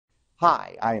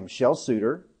Hi, I am Shelton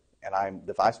Suter, and I'm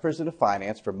the Vice President of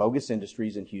Finance for Mogas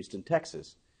Industries in Houston,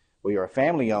 Texas. We are a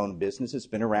family-owned business that's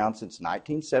been around since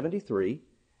 1973,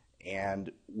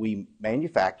 and we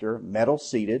manufacture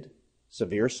metal-seated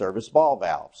severe service ball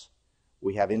valves.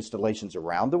 We have installations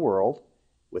around the world,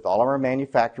 with all of our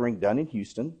manufacturing done in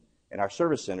Houston and our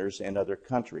service centers in other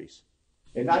countries.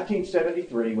 In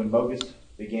 1973, when Mogas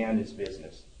began its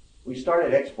business, we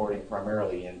started exporting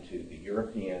primarily into the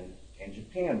European and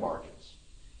Japan markets.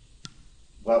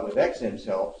 But with XM's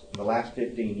help, in the last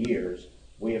 15 years,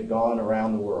 we have gone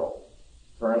around the world.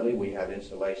 Currently, we have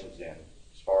installations in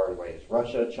as far away as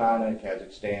Russia, China,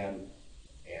 Kazakhstan,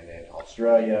 and then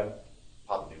Australia,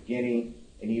 Papua New Guinea,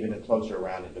 and even closer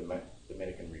around in the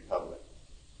Dominican Republic.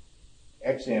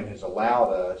 XM has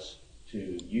allowed us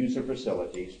to use their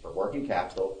facilities for working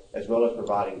capital, as well as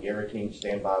providing guaranteed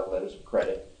standby letters of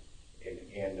credit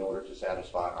in order to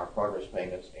satisfy our progress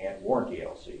payments and warranty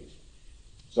LCs.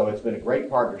 So it's been a great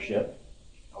partnership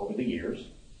over the years.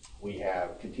 We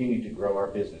have continued to grow our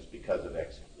business because of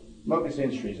XM. Mogas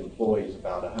Industries employs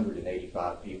about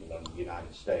 185 people in the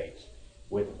United States,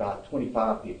 with about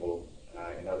 25 people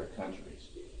in other countries.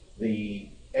 The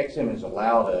XM has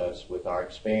allowed us, with our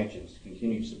expansions, to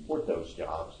continue to support those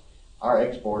jobs. Our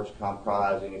exports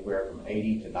comprise anywhere from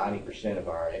 80 to 90% of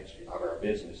our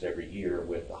business every year,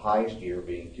 with the highest year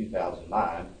being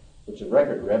 2009, which is a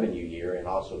record revenue year, and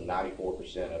also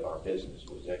 94% of our business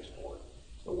was export.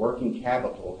 The working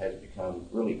capital has become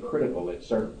really critical at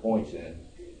certain points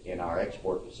in our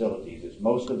export facilities, as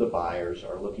most of the buyers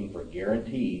are looking for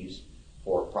guarantees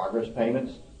for progress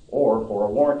payments or for a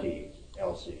warranty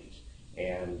LCs.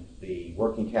 And the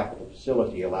working capital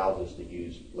facility allows us to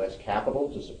use less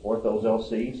capital to support those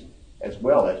LCs, as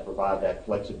well as provide that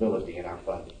flexibility in our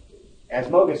funding. As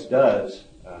Mogas does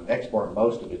export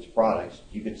most of its products,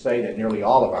 you could say that nearly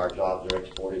all of our jobs are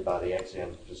exported by the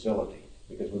XM facility,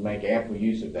 because we make ample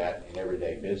use of that in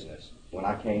everyday business. When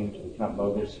I came to become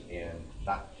Mogas in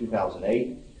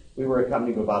 2008, we were a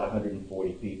company of about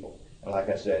 140 people. And like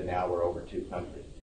I said, now we're over 200.